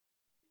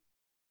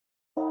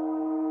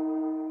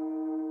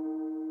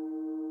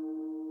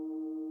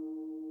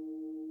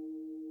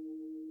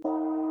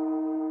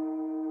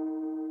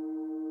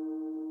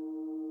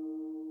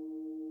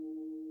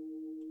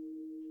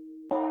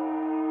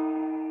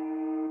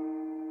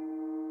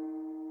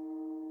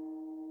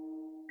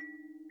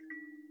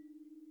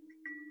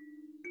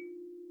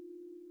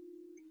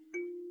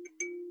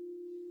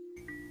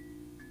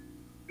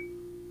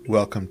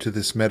Welcome to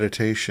this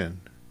meditation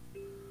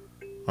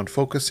on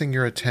focusing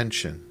your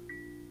attention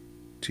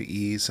to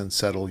ease and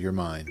settle your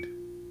mind.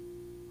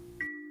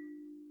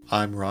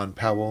 I'm Ron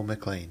Powell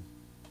McLean.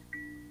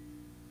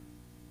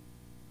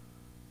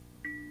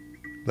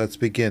 Let's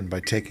begin by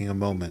taking a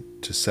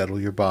moment to settle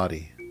your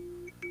body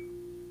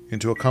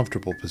into a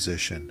comfortable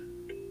position.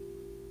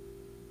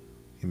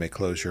 You may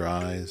close your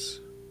eyes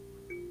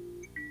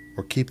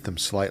or keep them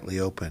slightly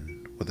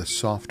open with a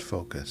soft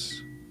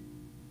focus.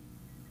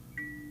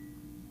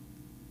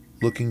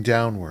 Looking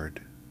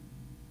downward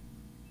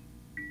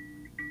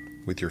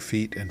with your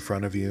feet in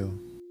front of you,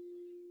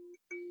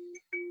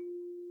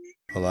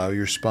 allow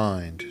your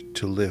spine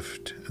to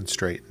lift and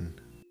straighten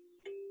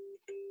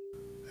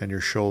and your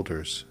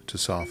shoulders to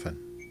soften.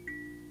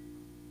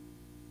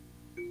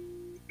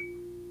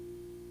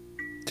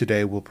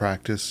 Today we'll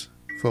practice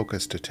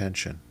focused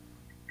attention.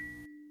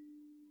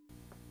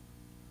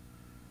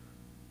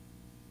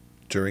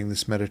 During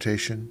this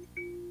meditation,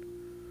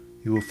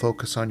 you will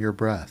focus on your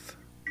breath,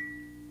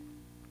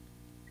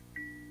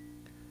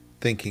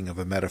 thinking of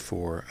a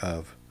metaphor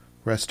of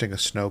resting a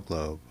snow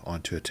globe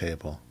onto a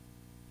table.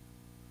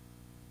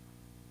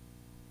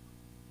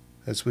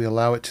 As we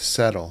allow it to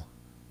settle,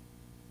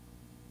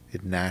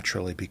 it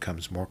naturally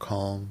becomes more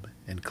calm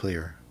and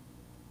clear.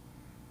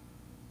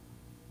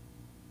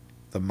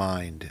 The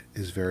mind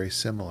is very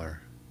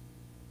similar.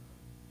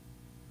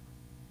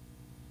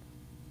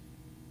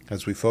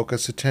 As we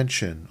focus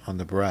attention on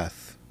the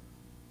breath,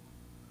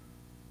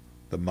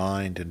 the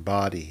mind and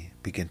body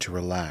begin to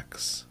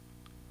relax,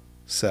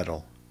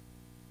 settle,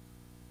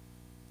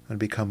 and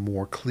become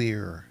more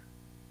clear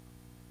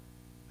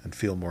and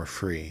feel more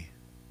free.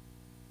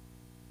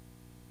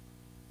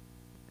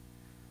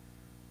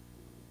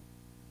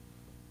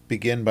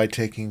 Begin by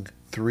taking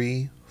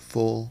 3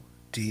 full,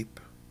 deep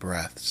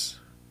breaths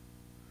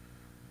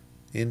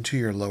into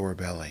your lower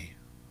belly,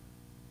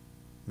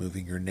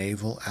 moving your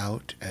navel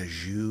out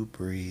as you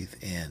breathe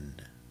in.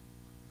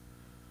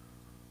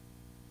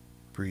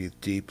 Breathe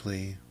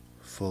deeply,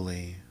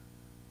 fully,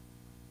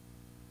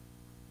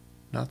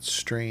 not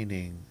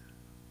straining,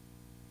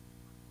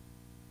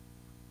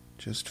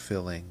 just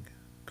filling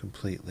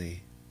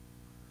completely.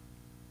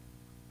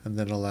 And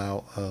then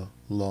allow a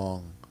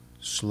long,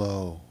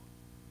 slow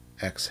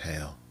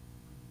exhale.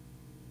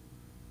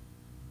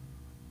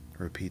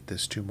 Repeat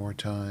this 2 more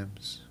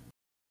times.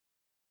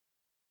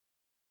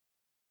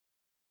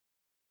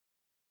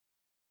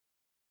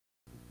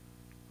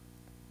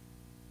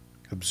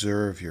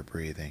 Observe your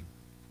breathing.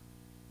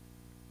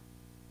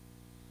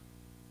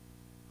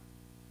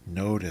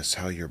 Notice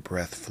how your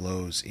breath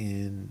flows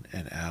in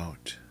and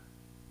out,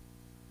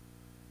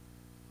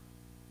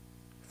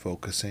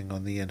 focusing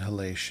on the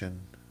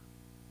inhalation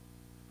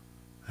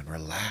and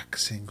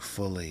relaxing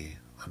fully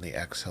on the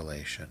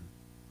exhalation.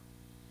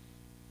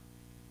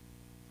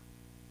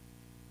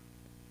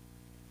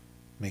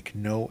 Make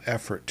no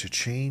effort to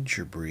change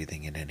your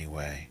breathing in any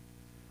way.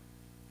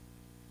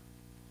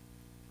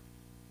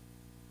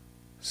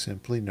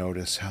 Simply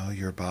notice how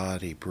your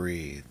body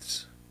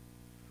breathes.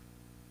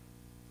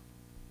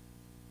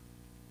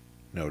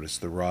 Notice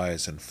the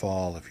rise and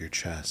fall of your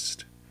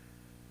chest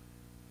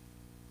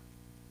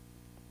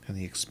and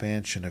the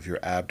expansion of your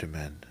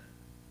abdomen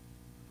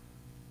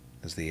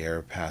as the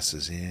air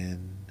passes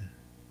in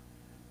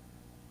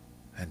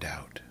and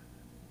out.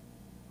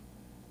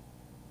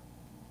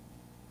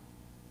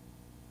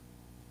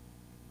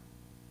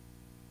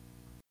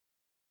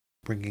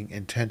 Bringing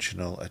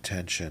intentional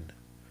attention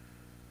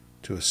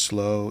to a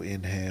slow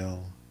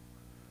inhale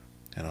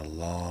and a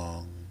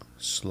long,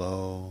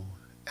 slow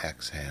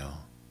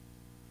exhale.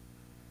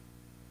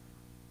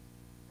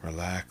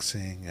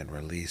 Relaxing and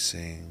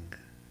releasing,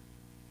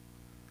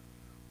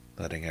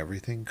 letting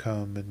everything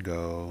come and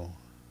go,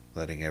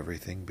 letting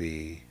everything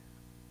be.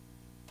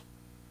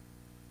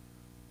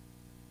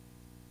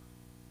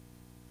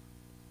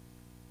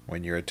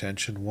 When your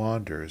attention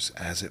wanders,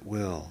 as it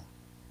will,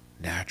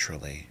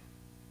 naturally,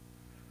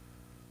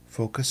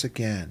 focus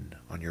again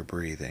on your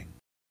breathing.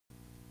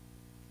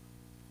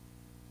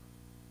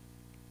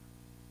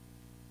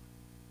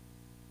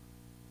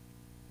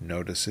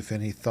 Notice if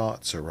any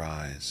thoughts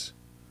arise,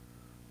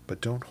 but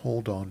don't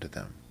hold on to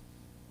them.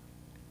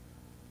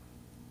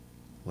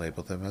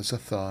 Label them as a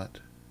thought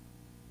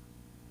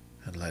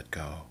and let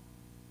go.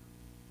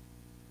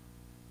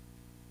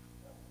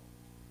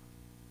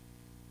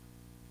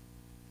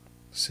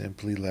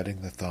 Simply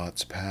letting the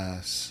thoughts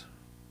pass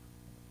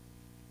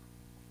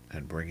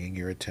and bringing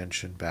your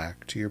attention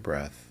back to your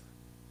breath.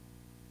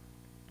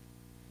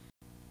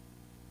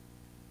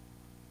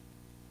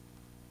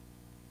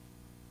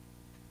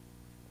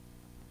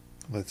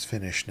 Let's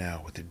finish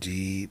now with a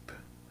deep,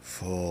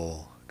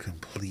 full,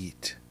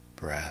 complete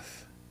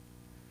breath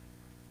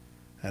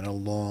and a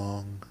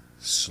long,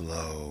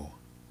 slow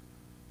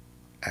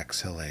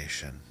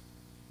exhalation.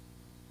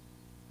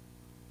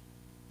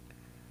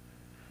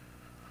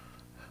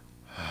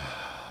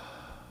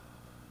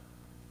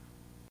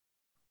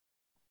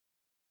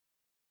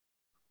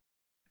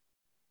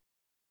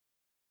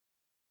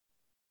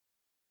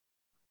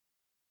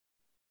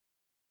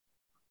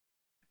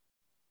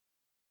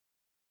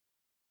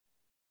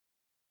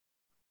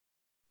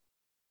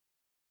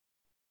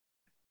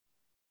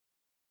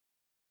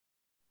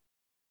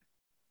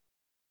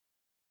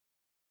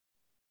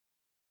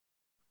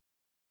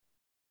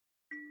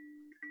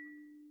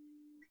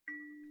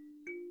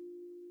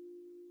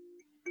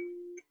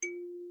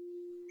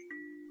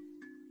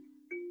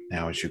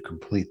 Now, as you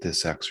complete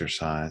this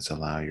exercise,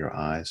 allow your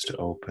eyes to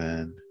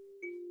open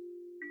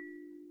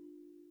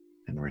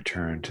and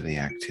return to the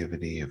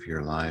activity of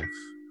your life.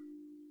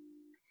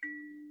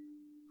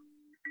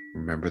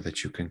 Remember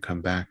that you can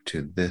come back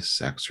to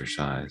this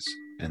exercise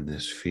and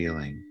this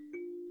feeling,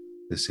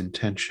 this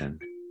intention,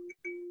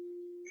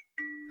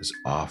 as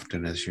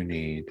often as you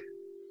need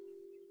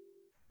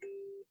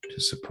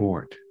to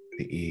support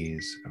the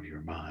ease of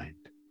your mind.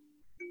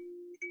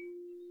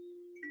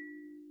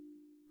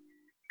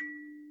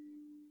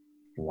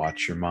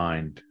 Watch your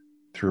mind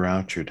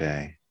throughout your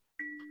day,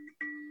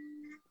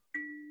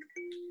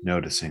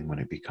 noticing when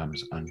it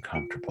becomes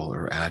uncomfortable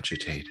or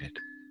agitated.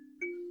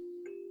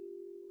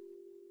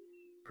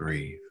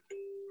 Breathe,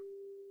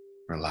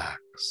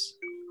 relax,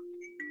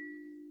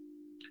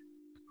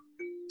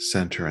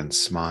 center and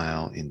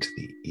smile into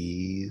the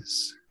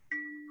ease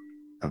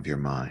of your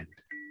mind.